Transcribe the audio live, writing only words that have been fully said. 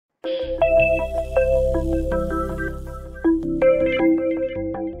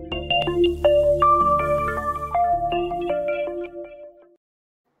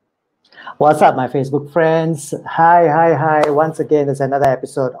What's up, my Facebook friends? Hi, hi, hi. Once again, there's another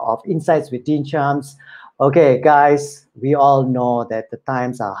episode of Insights with Teen Chums. Okay, guys, we all know that the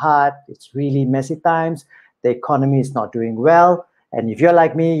times are hard. It's really messy times. The economy is not doing well. And if you're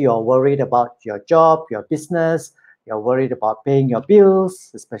like me, you're worried about your job, your business, you're worried about paying your bills,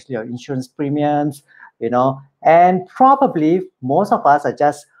 especially your insurance premiums, and probably most of us are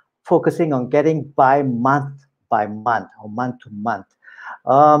just focusing on getting by month or month to month.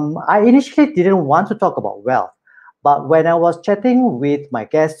 I initially didn't want to talk about wealth, but when I was chatting with my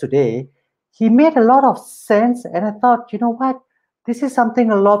guest today, he made a lot of sense, and I thought, you know what, this is something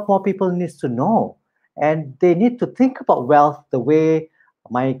a lot more people needs to know, and they need to think about wealth the way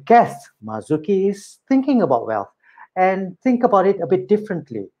my guest Marzuki is thinking about wealth, and think about it a bit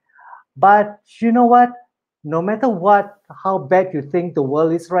differently. But you know what? No matter how bad you think the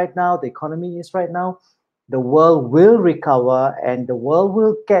world is right now, the economy is right now, the world will recover and the world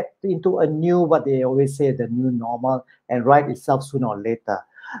will get into a new, what they always say, the new normal and right itself sooner or later.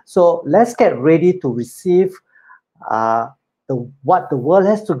 So let's get ready to receive uh, what the world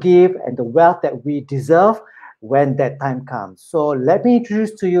has to give and the wealth that we deserve when that time comes. So let me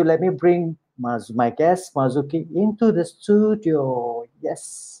introduce to you, let me bring my guest Marzuki into the studio.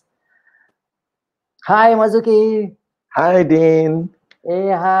 Yes. Hi, Mazuki. Hi, Dean.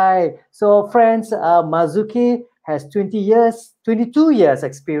 Hey, hi. So, friends, Mazuki has 22 years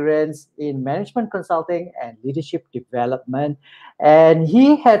experience in management consulting and leadership development. And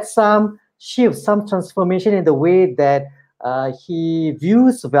he had some shifts, some transformation in the way that he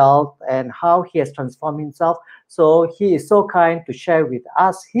views wealth and how he has transformed himself. So, he is so kind to share with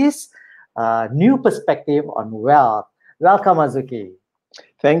us his new perspective on wealth. Welcome, Mazuki.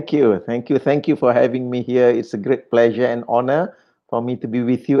 Thank you. Thank you. Thank you for having me here. It's a great pleasure and honor for me to be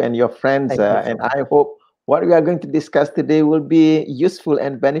with you and your friends. Thank you so And much. I hope what we are going to discuss today will be useful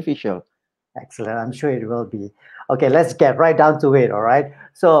and beneficial. Excellent. I'm sure it will be. Okay, let's get right down to it. All right.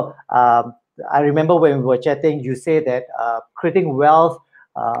 So I remember when we were chatting, you say that creating wealth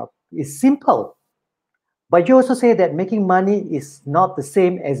is simple, but you also say that making money is not the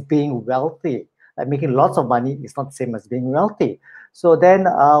same as being wealthy. Like making lots of money is not the same as being wealthy. So then,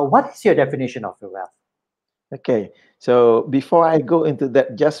 what is your definition of your wealth? Okay. So before I go into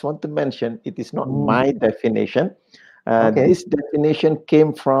that, just want to mention it is not Mm, my definition. okay. This definition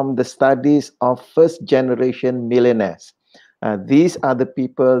came from the studies of first generation millionaires. These are the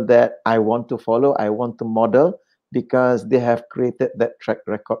people that I want to follow, I want to model because they have created that track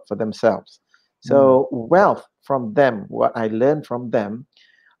record for themselves. Mm, So, wealth from them, what I learned from them,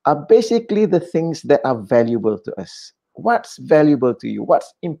 are basically the things that are valuable to us. What's valuable to you?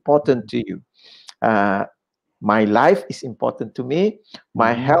 What's important to you? Uh, my life is important to me.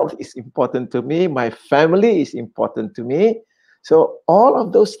 My mhm, health is important to me. My family is important to me. So, all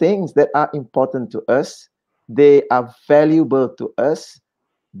of those things that are important to us, they are valuable to us.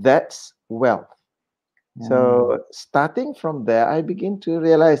 That's wealth. mm. So, starting from there, I begin to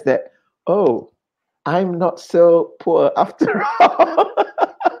realize that, oh, I'm not so poor after all.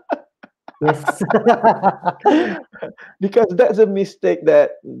 Yes. Because that's a mistake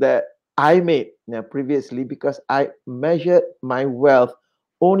that I made, previously, because I measured my wealth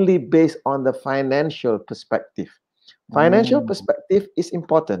only based on the financial perspective. Financial Mm, perspective is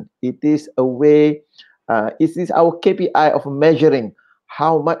important. It is a way, it is our KPI of measuring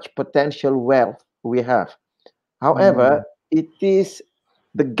how much potential wealth we have. mm, However, it is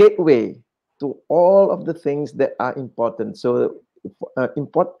the gateway to all of the things that are important. So,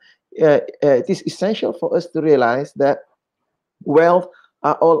 import, it is essential for us to realize that wealth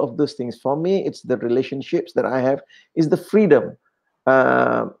are all of those things. For me, it's the relationships that I have, is the freedom.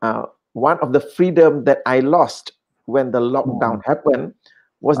 One of the freedom that I lost when the lockdown mm. happened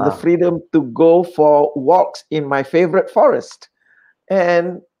was the Ah, freedom to go for walks in my favorite forest.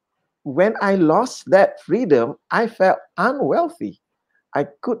 And when I lost that freedom, I felt unwealthy. I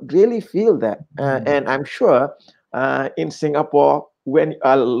could really feel that. mm. And I'm sure in Singapore, when you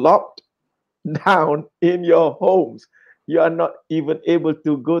are locked down in your homes, you are not even able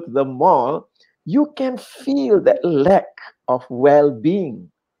to go to the mall, you can feel that lack of well being.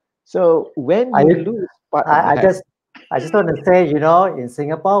 So when Are you you, lose part of I that, just I just want to say, in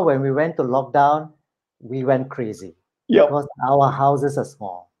Singapore, when we went to lockdown, we went crazy yep. because our houses are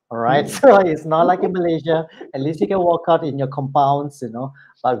small. All right. Mm. So it's not like in Malaysia. At least you can walk out in your compounds,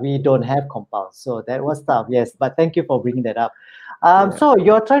 but we don't have compounds. So that was tough. Yes. But thank you for bringing that up. Yeah. So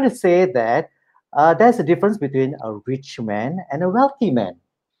you're trying to say that there's a difference between a rich man and a wealthy man.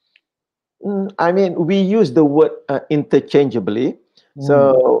 I mean, we use the word interchangeably. Mm,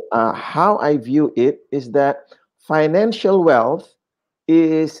 So, how I view it is that financial wealth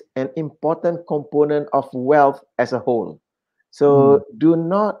is an important component of wealth as a whole. Mm, So do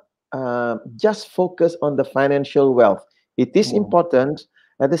not just focus on the financial wealth. It is mm, important.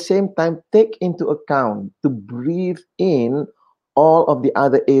 At the same time, take into account to breathe in all of the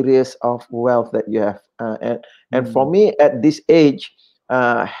other areas of wealth that you have. And for mm. me, at this age,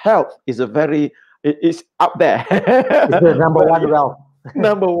 health is a very it is up there. It's the number But one wealth.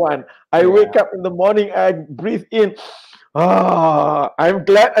 number one, I Yeah. wake up in the morning, I breathe in. Ah, I'm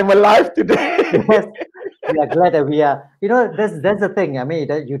glad I'm alive today. Yes. We are glad that we are. That's the thing. I mean,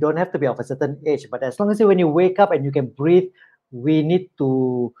 that you don't have to be of a certain age, but as long as when you wake up and you can breathe, we need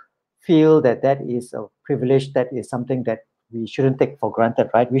to feel that that is a privilege. That is something that we shouldn't take for granted,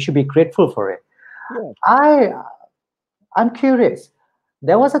 right? We should be grateful for it. Yeah. I I'm curious.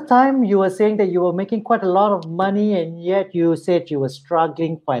 There was a time you were saying that you were making quite a lot of money, and yet you said you were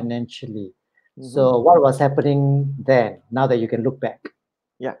struggling financially. Mhm. So, what was happening then? Now that you can look back.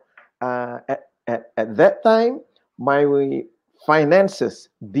 Yeah. At that time, my finances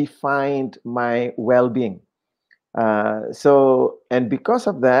defined my well-being. And because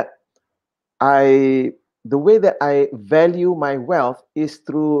of that, I the way that I value my wealth is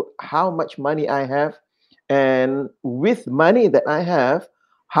through how much money I have, and with money that I have,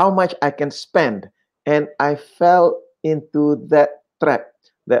 how much I can spend. And I fell into that trap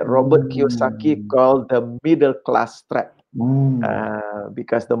that Robert Kiyosaki Mm, called the middle class trap. mm.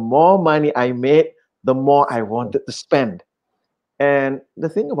 Because the more money I made, the more I wanted to spend. And the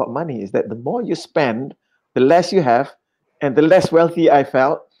thing about money is that the more you spend, the less you have, and the less wealthy I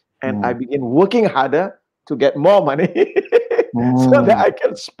felt. And I Mm, began working harder to get more money so that mm. I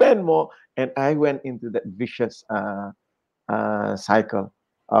can spend more. And I went into that vicious cycle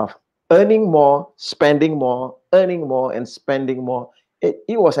of earning more, spending more, earning more, and spending more.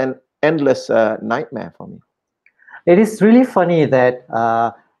 It was an endless nightmare for me. It is really funny that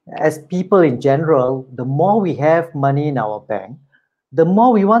as people in general, the more we have money in our bank, the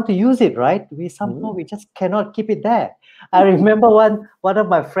more we want to use it, right? We somehow Mhm. we just cannot keep it there. I remember one of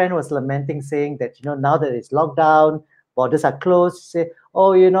my friend was lamenting, saying that now that it's lockdown, borders are closed. Say,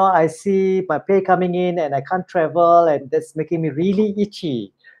 oh, I see my pay coming in and I can't travel, and that's making me really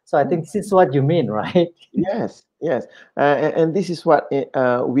itchy. So I think this is what you mean, right? Yes, yes, and this is what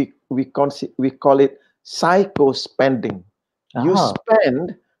we call it psycho spending. You Ah,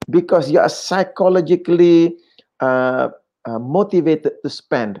 spend because you are psychologically uh, motivated to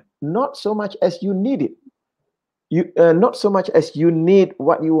spend, not so much as you need it. You not so much as you need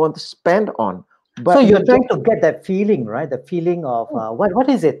what you want to spend on, so but you're you just trying to get that feeling, right? The feeling of what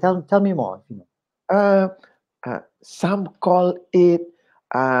is it? Tell me more. If you know. uh, some call it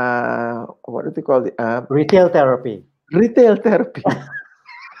what do they call it? Retail therapy. Retail therapy.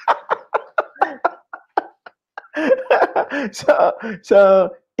 so so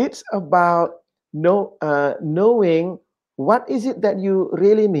it's about knowing what is it that you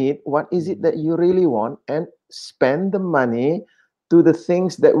really need, what is it Mm, that you really want, and spend the money to the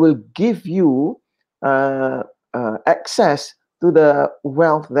things that will give you uh, access to the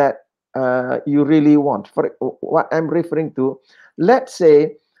wealth that you really want. For what I'm referring to, let's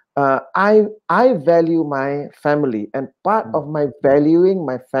say I value my family, and part mm, of my valuing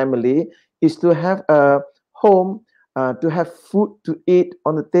my family is to have a home, to have food to eat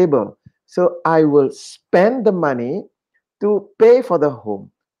on the table. So I will spend the money to pay for the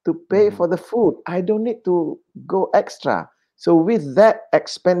home, to pay mm. for the food. I don't need to go extra. So with that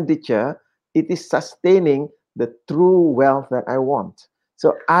expenditure, it is sustaining the true wealth that I want.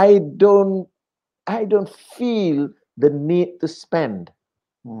 So I don't feel the need to spend.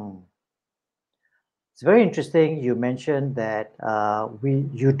 Mm. It's very interesting. You mentioned that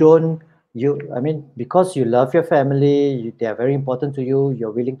you don't you I mean because you love your family, they are very important to you.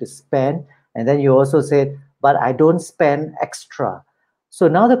 You're willing to spend, and then you also said, but I don't spend extra. So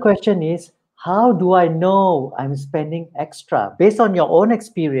now the question is, how do I know I'm spending extra based on your own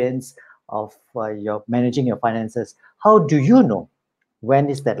experience of your managing your finances? How do you know when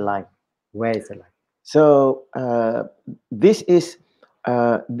is that line? Where is the line? So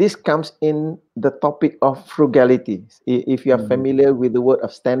this comes in the topic of frugality. If you are Mm, familiar with the word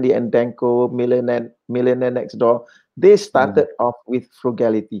of Stanley and Danko, millionaire next door, they mm, started off with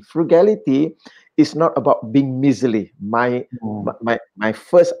frugality. Frugality is not about being miserly. mm. My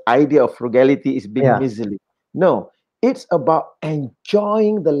first idea of frugality is being Yeah. miserly. No, it's about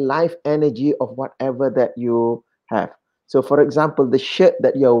enjoying the life energy of whatever that you have. So, for example, the shirt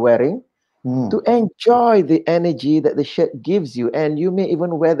that you're wearing, to Mm, enjoy the energy that the shirt gives you. And you may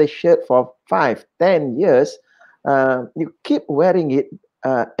even wear the shirt for 5, 10 years. You keep wearing it,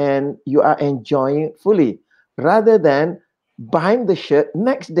 and you are enjoying it fully, rather than buying the shirt,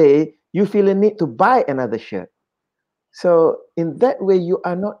 next day you feel a need to buy another shirt. So in that way, you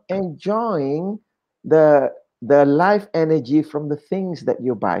are not enjoying the life energy from the things that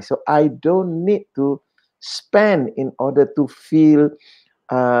you buy. So I don't need to spend in order to feel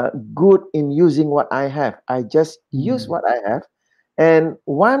good in using what I have. I just use Mm. what I have. And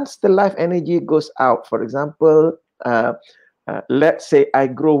once the life energy goes out, for example, let's say I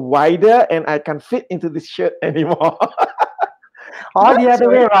grow wider and I can't fit into this shirt anymore. Or the That's other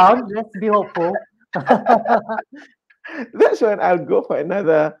way when around, let's be hopeful. that's when I'll go for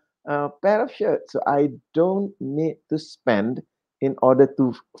another pair of shirts. So I don't need to spend in order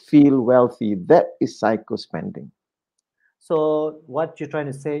to feel wealthy. That is psycho spending. So what you're trying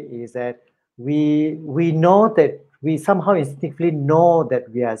to say is that we know that we somehow instinctively know that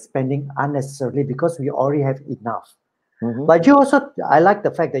we are spending unnecessarily because we already have enough. Mhm. But you also, I like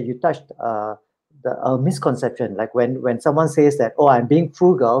the fact that you touched the misconception. Like when someone says that, oh, I'm being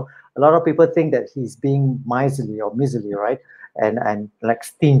frugal, a lot of people think that he's being miserly or miserly, right? And like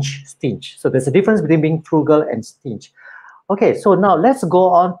stinge. So there's a difference between being frugal and stinge. Okay, so now let's go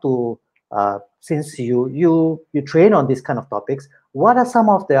on to since you train on these kind of topics. What are some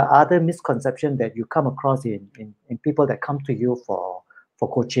of the other misconceptions that you come across in people that come to you for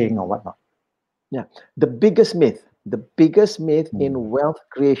coaching or whatnot? Yeah. The biggest myth Mm. in wealth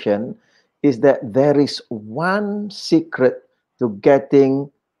creation is that there is one secret to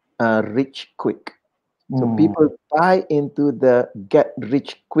getting rich quick. So Mm. people buy into the get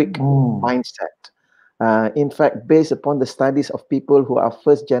rich quick Mm. mindset. In fact, based upon the studies of people who are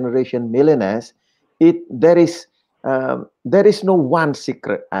first generation millionaires, it there is no one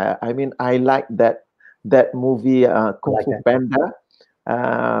secret. I mean, I like that movie I Kung like Fu that. Panda,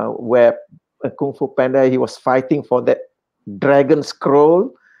 where Kung Fu Panda he was fighting for that dragon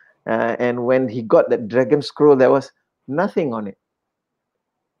scroll, and when he got that dragon scroll, there was nothing on it.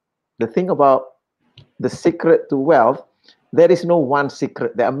 The thing about the secret to wealth, there is no one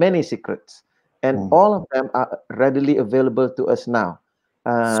secret. There are many secrets, and Mm. all of them are readily available to us now.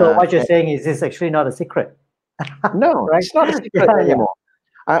 So what you're And saying is it's actually not a secret, no, right? it's not a secret Yeah, yeah, anymore.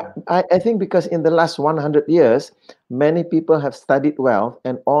 I think because in the last 100 years, many people have studied wealth,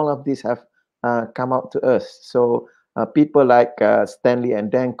 and all of these have come out to us. So people like Stanley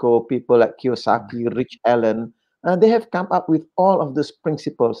and Danko, people like Kiyosaki, Rich Allen, they have come up with all of those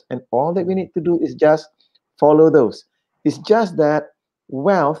principles, and all that we need to do is just follow those. It's just that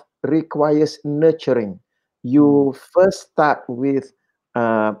wealth requires nurturing. mm, You first start with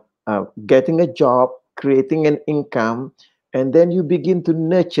getting a job, creating an income, and then you begin to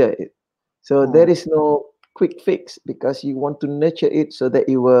nurture it. So there mm, is no quick fix because you want to nurture it so that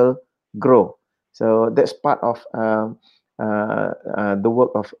it will grow. So that's part of the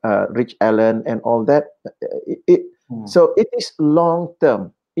work of Rich Allen and all that. mm, So it is long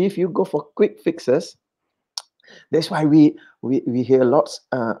term. If you go for quick fixes, that's why we hear lots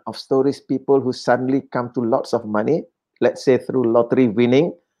of stories. People who suddenly come to lots of money, let's say through lottery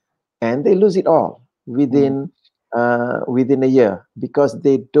winning, and they lose it all mm. within a year because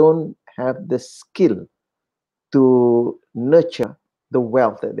they don't have the skill to nurture the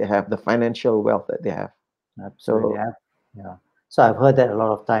wealth that they have, the financial wealth that they have. Absolutely. So Yeah. So I've heard that a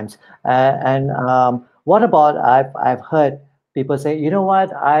lot of times. And what about I've heard people say, you know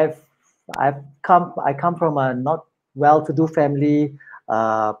what, I come from a not well-to-do family.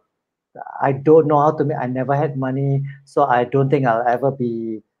 Uh, I don't know how to make. I never had money, so I don't think I'll ever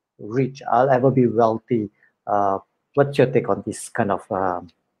be rich. I'll ever be wealthy. What's your take on this kind of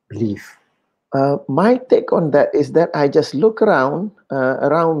belief? my take on that is that I just look around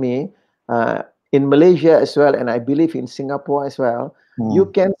me uh, in Malaysia as well, and I believe in Singapore as well. You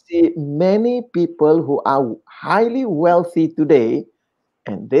Mm. can see many people who are highly wealthy today,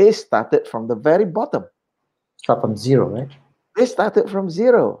 and they started from the very bottom. Start from zero, right? They started from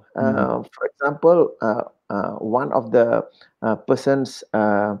zero. Mm. For example, one of the persons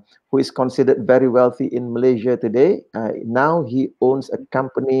who is considered very wealthy in Malaysia today, now he owns a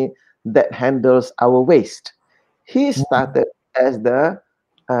company that handles our waste. He started as the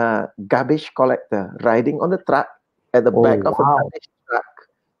garbage collector, riding on the truck at the Oh back of a wow! garbage truck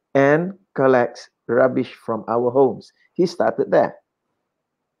and collects rubbish from our homes. He started there.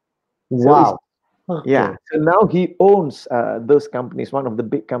 So it's Wow. yeah, Okay. so now he owns those companies, one of the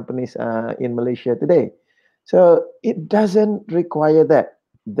big companies in Malaysia today. So it doesn't require that.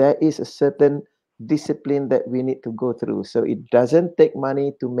 There is a certain discipline that we need to go through. So it doesn't take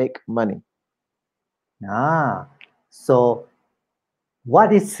money to make money. Ah, so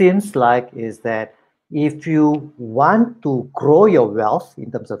what it seems like is that if you want to grow your wealth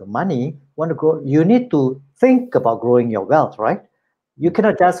in terms of the money, want to grow, you need to think about growing your wealth, right? You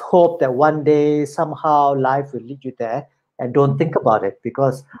cannot just hope that one day somehow life will lead you there and don't think about it,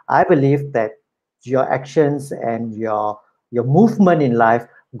 because I believe that your actions and your movement in life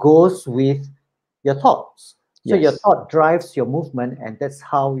goes with your thoughts. So your Yes, thought drives your movement, and that's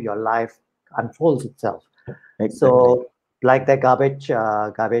how your life unfolds itself. exactly. So, like that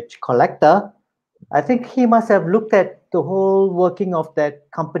garbage collector, I think he must have looked at the whole working of that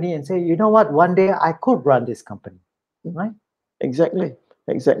company and say, you know what, one day I could run this company, right? Exactly,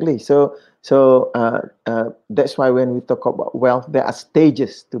 exactly. So that's why when we talk about wealth, there are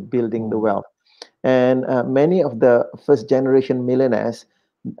stages to building the Mm, wealth. And many of the first generation millionaires,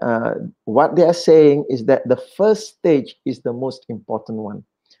 what they are saying is that the first stage is the most important one.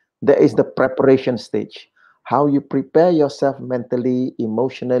 There is the preparation stage, how you prepare yourself mentally,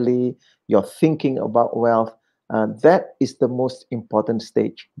 emotionally, your thinking about wealth. That is the most important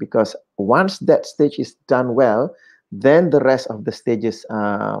stage, because once that stage is done well, then the rest of the stages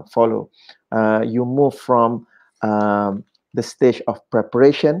follow. You move from the stage of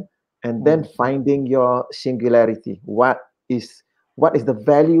preparation, and then mm, finding your singularity. What is the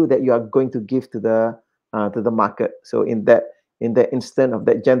value that you are going to give to the market? So in the instant of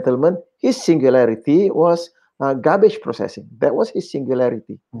that gentleman, his singularity was garbage processing. That was his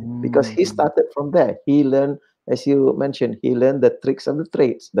singularity, because he mm. started from there. He learned, as you mentioned, he learned the tricks of the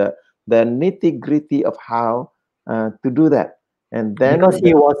trades, the nitty gritty of how to do that, and Because then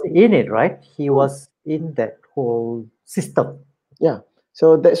he was in it, right? He was in that whole system. yeah.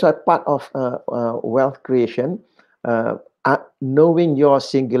 So that's why part of wealth creation, knowing your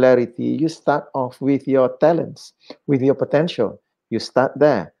singularity, you start off with your talents, with your potential. You start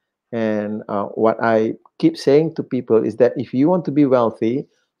there. And what I keep saying to people is that if you want to be wealthy,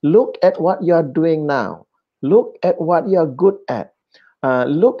 look at what you are doing now. Look at what you are good at.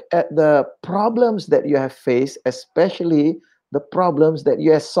 Look at the problems that you have faced, especially the problems that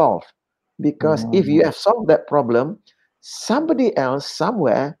you have solved. Because if you Mm. have solved that problem, somebody else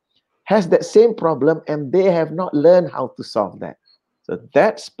somewhere has that same problem and they have not learned how to solve that. So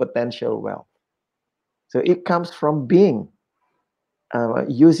that's potential wealth. So it comes from being,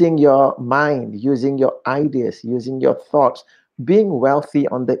 using your mind, using your ideas, using your thoughts, being wealthy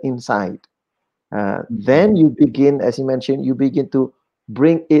on the inside. Then you begin, as you mentioned, you begin to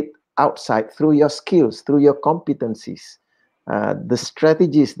bring it outside through your skills, through your competencies, the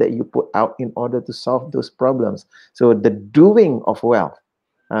strategies that you put out in order to solve those problems. So the doing of wealth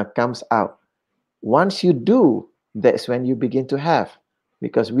comes out. Once you do, that's when you begin to have,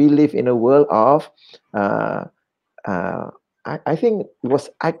 because we live in a world of uh, uh, I think it was,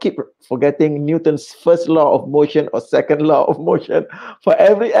 I keep forgetting Newton's first law of motion or second law of motion. For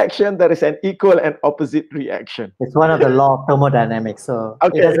every action, there is an equal and opposite reaction. It's one of the law of thermodynamics, so it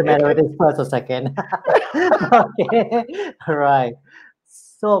Okay. doesn't matter whether it's first or second. Okay, all right.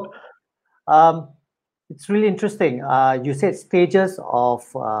 So um, it's really interesting. You said stages of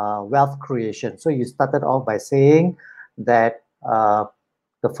wealth creation. So you started off by saying that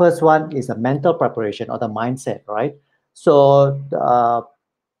the first one is a mental preparation or the mindset, right? So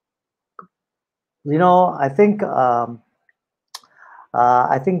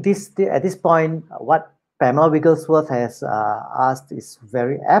I think this at this point, what Pamela Wigglesworth has asked is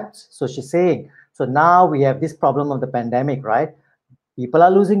very apt. So she's saying, so now we have this problem of the pandemic, right? People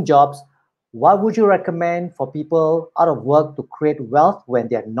are losing jobs. What would you recommend for people out of work to create wealth when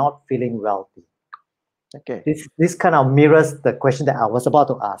they are not feeling wealthy? Okay. This kind of mirrors the question that I was about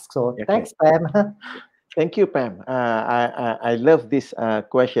to ask. So Okay. thanks, Pam. Thank you, Pam. I love this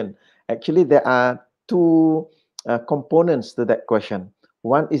question. Actually, there are two components to that question.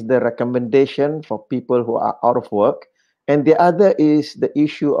 One is the recommendation for people who are out of work, and the other is the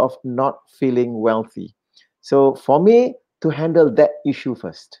issue of not feeling wealthy. So, for me, to handle that issue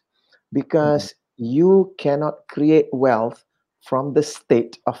first, Mhm. because you cannot create wealth from the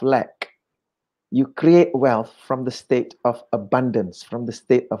state of lack. You create wealth from the state of abundance, from the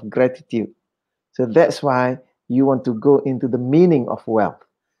state of gratitude. So that's why you want to go into the meaning of wealth.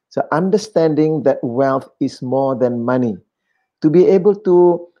 So understanding that wealth is more than money, to be able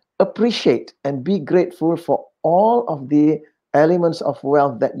to appreciate and be grateful for all of the elements of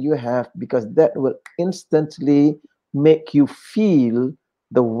wealth that you have, because that will instantly make you feel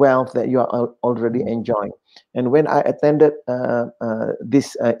the wealth that you are already enjoying. And when I attended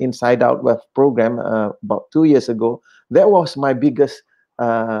this Inside Out Wealth program about 2 years ago, that was my biggest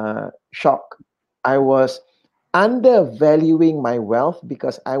shock. I was undervaluing my wealth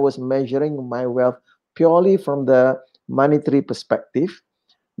because I was measuring my wealth purely from the monetary perspective,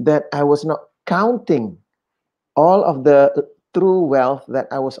 that I was not counting all of the through wealth that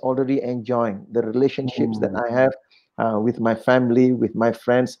I was already enjoying, the relationships that Mm, I have with my family, with my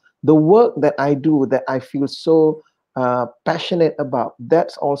friends, the work that I do that I feel so passionate about.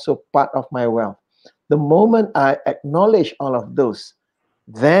 That's also part of my wealth. The moment I acknowledge all of those,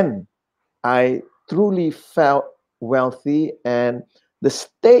 then I truly felt wealthy. And the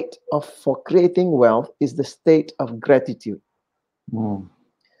state of for creating wealth is the state of gratitude. mm.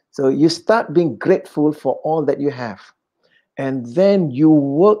 So you start being grateful for all that you have, and then you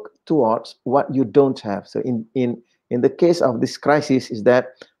work towards what you don't have. So in the case of this crisis, is that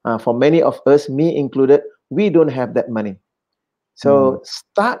for many of us, me included, we don't have that money. Mm, So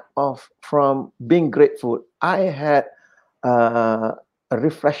start off from being grateful. I had uh, a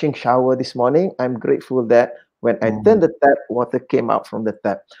refreshing shower this morning. I'm grateful that when I turned mm. the tap, water came out from the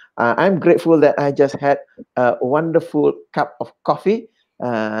tap. I'm grateful that I just had a wonderful cup of coffee,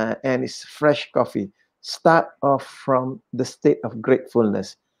 and it's fresh coffee. Start off from the state of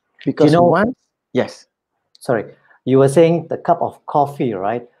gratefulness, Do you because know, once, yes, sorry, you were saying the cup of coffee,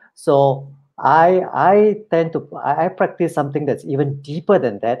 right? So I tend to I practice something that's even deeper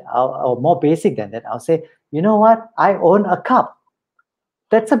than that, or more basic than that. I'll say, you know what? I own a cup.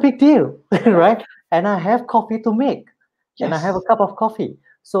 That's a big deal, right? And I have coffee to make, and I have a yes, cup of coffee.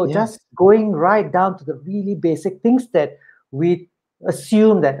 So yes, just going right down to the really basic things that we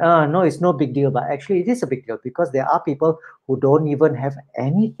assume that no, it's no big deal, but actually it is a big deal because there are people who don't even have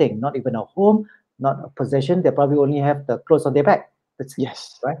anything, not even a home, not a possession. They probably only have the clothes on their back. That's it,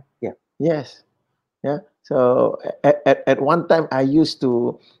 yes, right? Yeah. yes. Yeah. So at one time, I used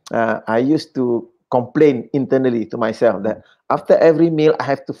to complain internally to myself that after every meal I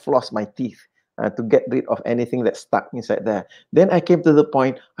have to floss my teeth to get rid of anything that's stuck inside there. Then I came to the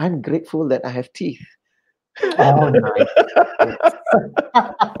point, I'm grateful that I have teeth. Oh, nice. Yes.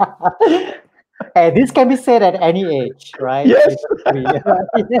 And this can be said at any age, right? We Yes. don't agree.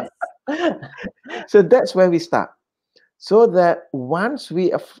 Yes. So that's where we start. So that once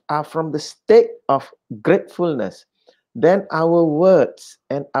we are from the state of gratefulness, then our words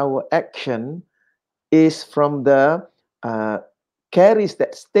and our action is from the uh, carries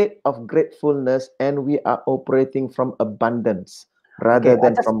that state of gratefulness, and we are operating from abundance rather Okay,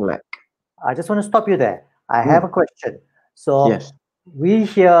 than from lack. I just want to stop you there. I have a Mm, question. So yes. we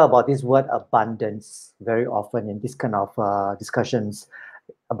hear about this word abundance very often in this kind of discussions.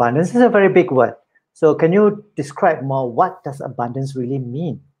 Abundance is a very big word. So can you describe more what does abundance really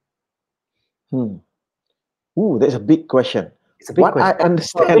mean? Hmm. Ooh, that's a big question. It's a big What I question.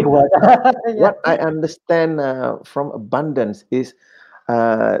 Oh, a big understand, word. Yeah. what I understand from abundance is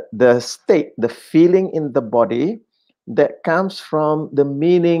the state, the feeling in the body that comes from the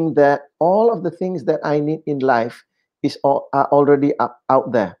meaning that all of the things that I need in life are already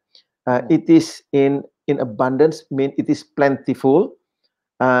out there. Mm, It is in abundance, mean it is plentiful.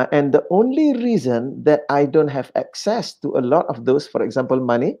 And the only reason that I don't have access to a lot of those, for example,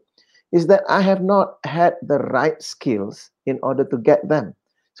 money, is that I have not had the right skills in order to get them.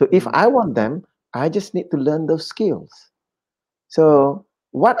 So if mm, I want them, I just need to learn those skills. So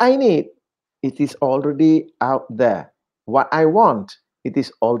what I need, it is already out there. What I want, it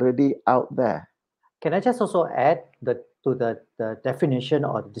is already out there. Can I just also add to the definition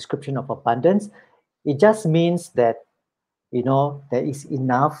or the description of abundance? It just means that there is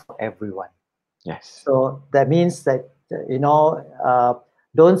enough for everyone. Yes. So that means that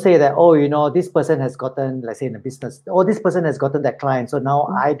don't say that, oh, this person has gotten, let's say in a business, oh, this person has gotten that client, so now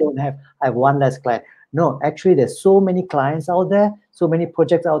I have one less client. No, actually there's so many clients out there, so many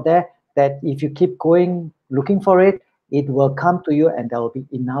projects out there, that if you keep going looking for it, it will come to you, and there will be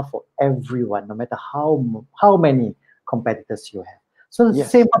enough for everyone, no matter how many competitors you have. So it's the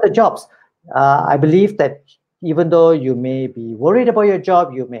same Yes. for the jobs. I believe that even though you may be worried about your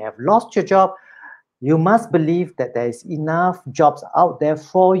job, you may have lost your job, you must believe that there is enough jobs out there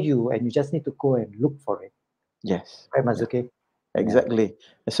for you, and you just need to go and look for it. Yes. Right, Yeah. Mazuki? Yeah. Exactly.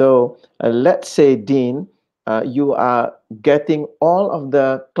 So let's say, Dean, you are getting all of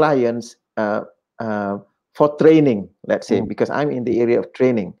the clients for training, let's say, Mm, because I'm in the area of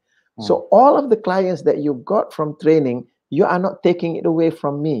training. mm, So all of the clients that you got from training, you are not taking it away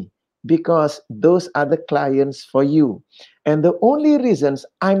from me, because those are the clients for you. And the only reasons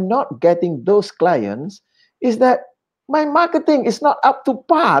I'm not getting those clients is that my marketing is not up to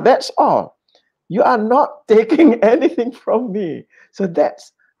par. That's all. You are not taking anything from me. So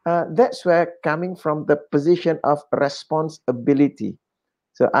that's where, coming from the position of responsibility.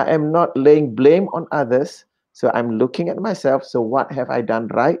 So I am not laying blame on others. So I'm looking at myself. So what have I done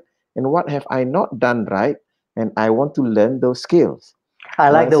right, and what have I not done right? And I want to learn those skills. I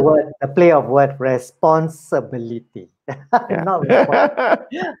like the So, word, the play of word, responsibility, not response.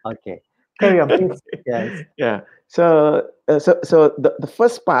 Okay, carry on, please. Yes. yeah. So the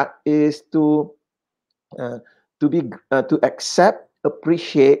first part is uh, to accept,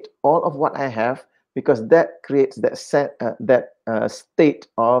 appreciate all of what I have, because that creates that state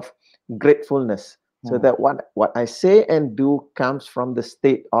of gratefulness. So Mm, that what I say and do comes from the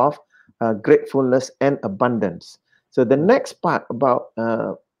state of gratefulness and abundance. So the mm, next part about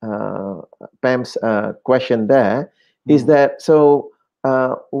Pam's question there is mm, that,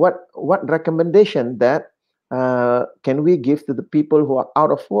 what recommendation that can we give to the people who are out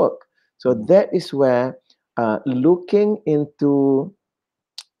of work? So mm, that is where looking into,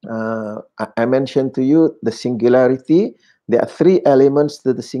 I mentioned to you the singularity. There are three elements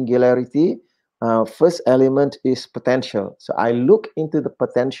to the singularity. First element is potential. So I look into the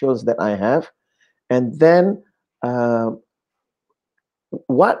potentials that I have, and then uh,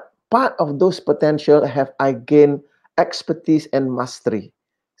 what part of those potential have I gained expertise and mastery?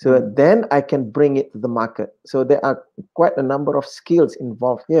 So mm, then I can bring it to the market. So there are quite a number of skills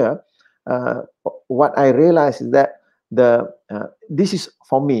involved here. Uh, what I realize is that this is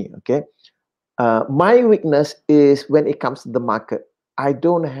for me, okay? My weakness is when it comes to the market. I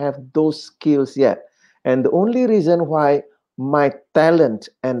don't have those skills yet. And the only reason why my talent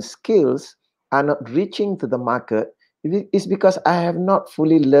and skills are not reaching to the market is because I have not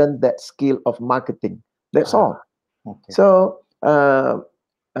fully learned that skill of marketing. That's ah, all. okay. So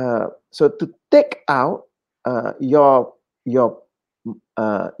to take out your your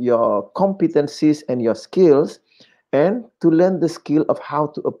competencies and your skills, and to learn the skill of how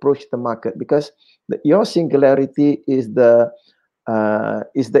to approach the market, because your singularity is the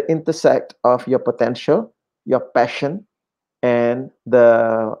intersect of your potential, your passion, and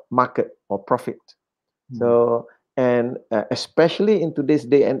the market or profit. Mm, So, and especially in today's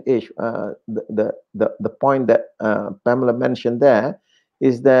day and age, the point that Pamela mentioned there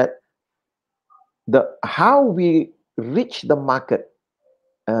is that the how we reach the market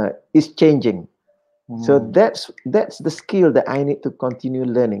is changing. So mm, that's the skill that I need to continue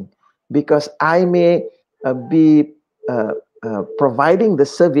learning, because I may be providing the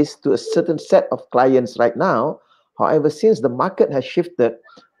service to a certain set of clients right now. However, since the market has shifted,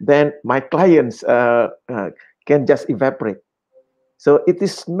 then my clients can just evaporate. So it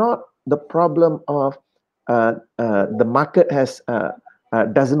is not the problem of the market has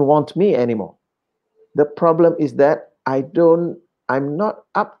doesn't want me anymore. The problem is that I'm not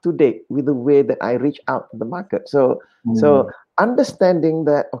up to date with the way that I reach out to the market. So mm, understanding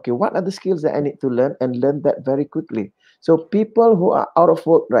that, okay, what are the skills that I need to learn, and learn that very quickly. So people who are out of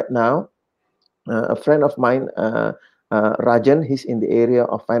work right now, a friend of mine, Rajan, he's in the area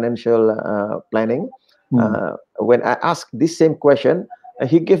of financial planning. mm. When I asked this same question,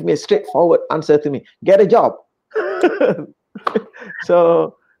 he gave me a straightforward answer to me: get a job.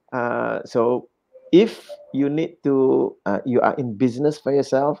 So if you need to you are in business for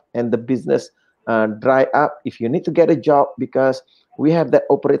yourself, and the business dry up, if you need to get a job, because we have that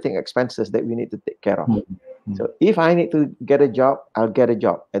operating expenses that we need to take care of. Mm, mm, So if I need to get a job, I'll get a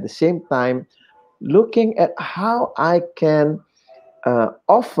job. At the same time, looking at how I can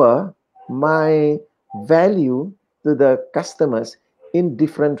offer my value to the customers in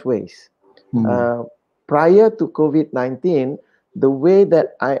different ways. mm, uh, Prior to COVID-19, the way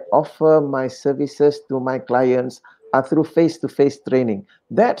that I offer my services to my clients are through face-to-face training.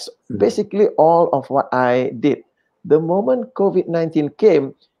 That's mm, basically all of what I did. The moment COVID-19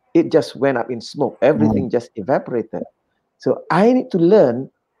 came, it just went up in smoke. mm. Everything just evaporated. So I need to learn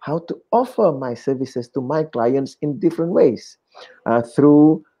how to offer my services to my clients in different ways,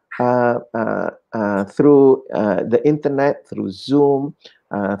 through the internet, through Zoom,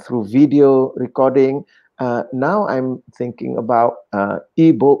 through video recording. Now I'm thinking about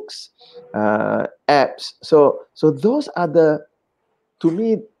ebooks, apps. So those are to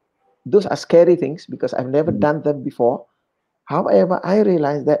me, those are scary things, because I've never Mm. done them before. However, I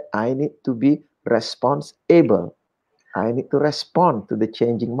realize that I need to be response able. I need to respond to the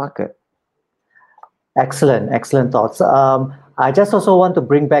changing market. Excellent, excellent thoughts. I just also want to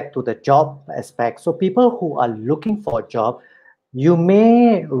bring back to the job aspect. So, people who are looking for a job, you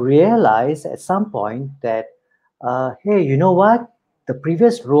may realize at some point that, hey, you know what? The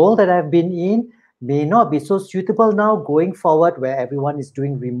previous role that I've been in may not be so suitable now going forward, where everyone is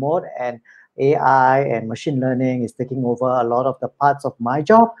doing remote and AI and machine learning is taking over a lot of the parts of my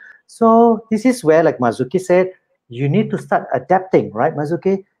job. So, this is where, like Marzuki said, you need to start adapting, right,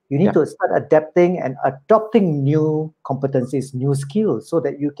 Marzuki? You need Yeah. to start adapting and adopting new competencies, new skills, so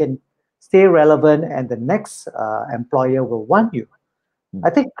that you can stay relevant and the next employer will want you. I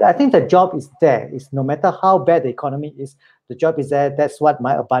think the job is there. It's no matter how bad the economy is, the job is there. That's what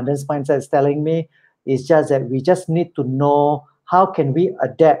my abundance mindset is telling me. It's just that we just need to know how can we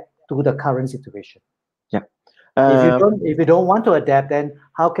adapt to the current situation. Yeah. If you don't want to adapt, then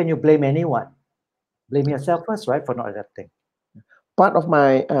how can you blame anyone? Blame yourself first, right, for not adapting. Part of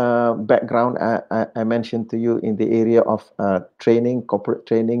my background, I mentioned to you in the area of training, corporate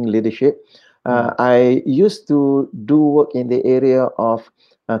training, leadership. Mm. I used to do work in the area of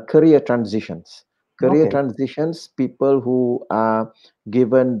career transitions. Career Okay. transitions, people who are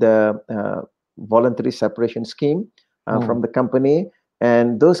given the voluntary separation scheme Mm. from the company,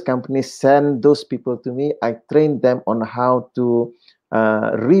 and those companies send those people to me. I train them on how to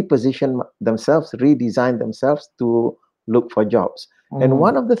reposition themselves, redesign themselves to look for jobs. And Mm.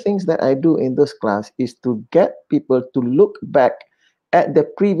 one of the things that I do in those class is to get people to look back at their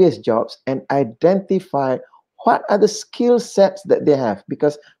previous jobs and identify what are the skill sets that they have,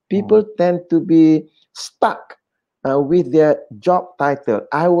 because Mm. people tend to be stuck with their job title.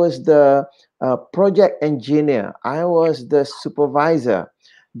 I was the project engineer, I was the supervisor.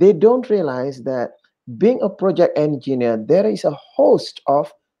 They don't realize that being a project engineer, there is a host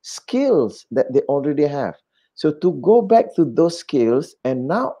of skills that they already have. So to go back to those skills and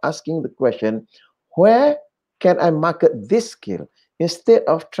now asking the question, where can I market this skill? Instead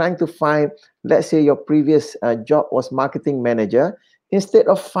of trying to find, let's say your previous job was marketing manager, instead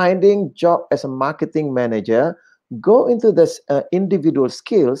of finding job as a marketing manager, go into this individual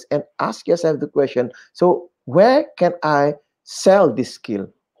skills and ask yourself the question, so where can I sell this skill?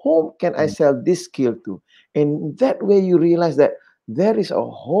 Whom can I Mm. sell this skill to? In that way, you realize that there is a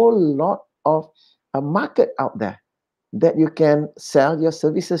whole lot of a market out there that you can sell your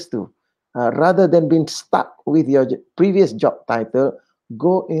services to. Rather than being stuck with your previous job title,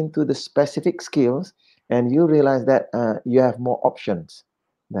 go into the specific skills and you realize that you have more options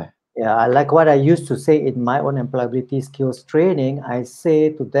there. Yeah, I like what I used to say in my own employability skills training. I say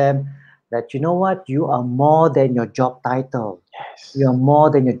to them that you know what, you are more than your job title. You are Yes. more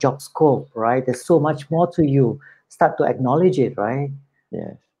than your job scope, right? There's so much more to you. Start to acknowledge it, right?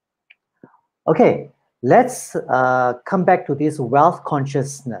 Yes. Okay, let's come back to this wealth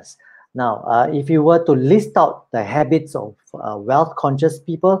consciousness. Now, if you were to list out the habits of wealth conscious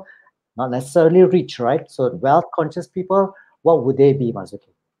people, not necessarily rich, right? So, wealth conscious people, what would they be, Marzuki?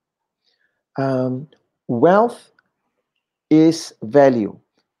 Um, Wealth is value.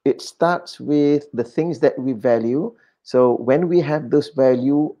 It starts with the things that we value. So when we have those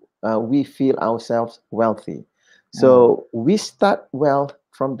value, we feel ourselves wealthy. Mm, So we start wealth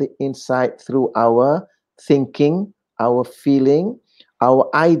from the inside through our thinking, our feeling, our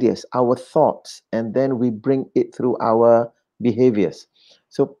ideas, our thoughts, and then we bring it through our behaviors.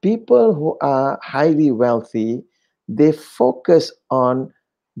 So people who are highly wealthy, they focus on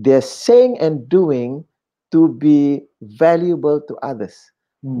their saying and doing to be valuable to others,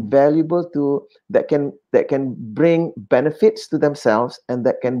 mm, valuable to that can bring benefits to themselves and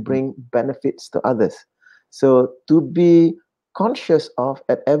that can mm. bring benefits to others. So to be conscious of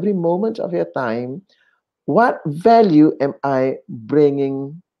at every moment of your time, what value am I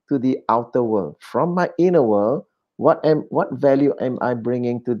bringing to the outer world from my inner world? What value am I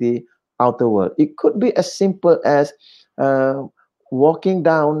bringing to the outer world? It could be as simple as uh, walking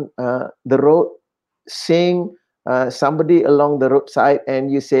down the road, seeing somebody along the roadside,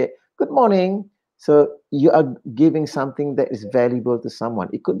 and you say good morning. So you are giving something that is valuable to someone.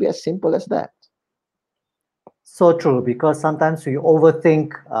 It could be as simple as that. So true, because sometimes we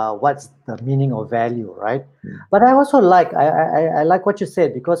overthink what's the meaning of value, right? Mm. But I also like I like what you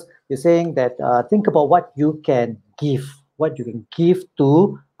said because you're saying that think about what you can give, what you can give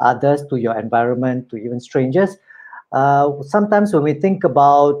to others, to your environment, to even strangers. Sometimes when we think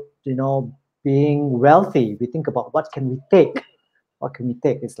about being wealthy, we think about what can we take, what can we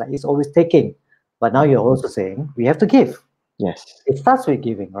take. It's like it's always taking, but now you're also saying we have to give. Yes. It starts with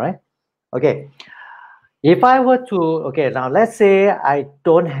giving, right? Okay. If I were to, okay, now let's say I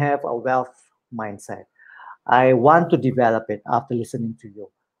don't have a wealth mindset. I want to develop it after listening to you.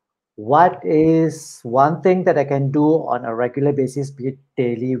 What is one thing that I can do on a regular basis, be it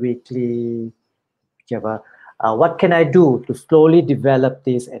daily, weekly, whichever? What can I do to slowly develop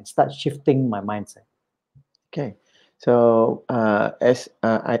this and start shifting my mindset? Okay, so as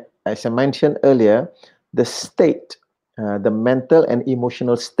I mentioned earlier, the state, the mental and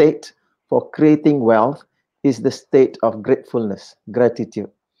emotional state for creating wealth is the state of gratefulness, gratitude.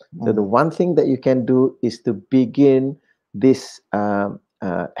 So the Mm, one thing that you can do is to begin this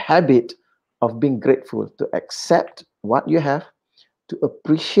habit of being grateful, to accept what you have, to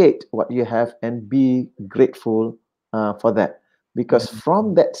appreciate what you have, and be grateful for that. because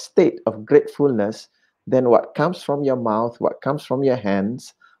from that state of gratefulness, then what comes from your mouth, what comes from your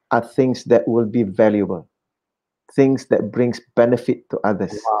hands are things that will be valuable, things that brings benefit to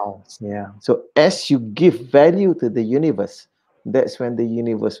others. Wow. Yeah. So as you give value to the universe, that's when the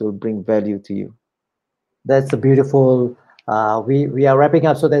universe will bring value to you. That's a beautiful. We are wrapping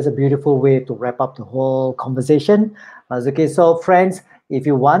up, so there's a beautiful way to wrap up the whole conversation, Marzuki. So, friends, if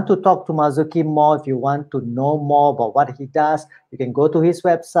you want to talk to Marzuki more, if you want to know more about what he does, you can go to his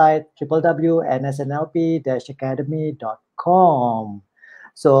website www.nsnlp-academy.com.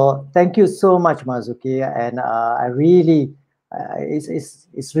 So, thank you so much, Marzuki, and I really,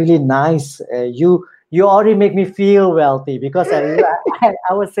 it's really nice. You already make me feel wealthy because I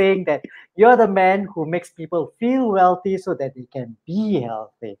was saying that you're the man who makes people feel wealthy so that they can be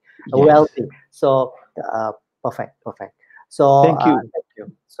healthy, Yes. wealthy. So, perfect, perfect. So, Thank you. thank you.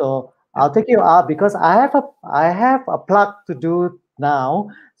 So, Yeah. I'll take you up because I have a plug to do now.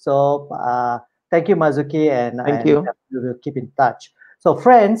 So, thank you, Mazuki, Thank and you. we will keep in touch. So,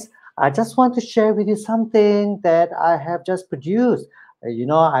 friends, I just want to share with you something that I have just produced.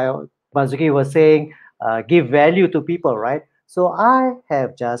 Mazuki was saying, give value to people, right? So I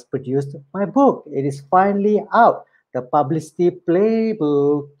have just produced my book. It is finally out, the Publicity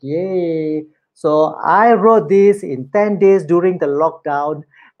Playbook. Yay! So I wrote this in 10 days during the lockdown,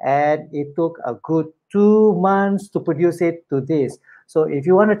 and it took a good 2 months to produce it to this. So if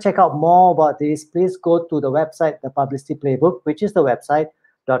you want to check out more about this, please go to the website, the Publicity Playbook, which is the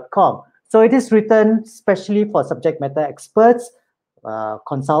website.com. So it is written specially for subject matter experts,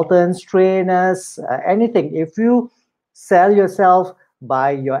 consultants, trainers, anything. If you sell yourself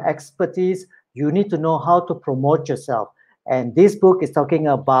by your expertise, you need to know how to promote yourself. And this book is talking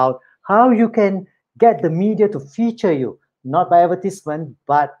about how you can get the media to feature you, not by advertisement,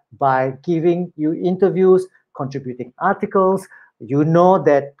 but by giving you interviews, contributing articles. You know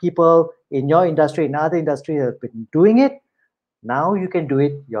that people in your industry, in other industries have been doing it. Now you can do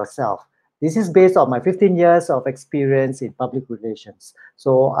it yourself. This is based on my 15 years of experience in public relations.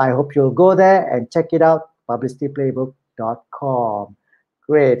 So I hope you'll go there and check it out, publicityplaybook.com.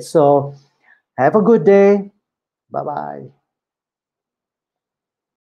 Great. So have a good day. Bye bye.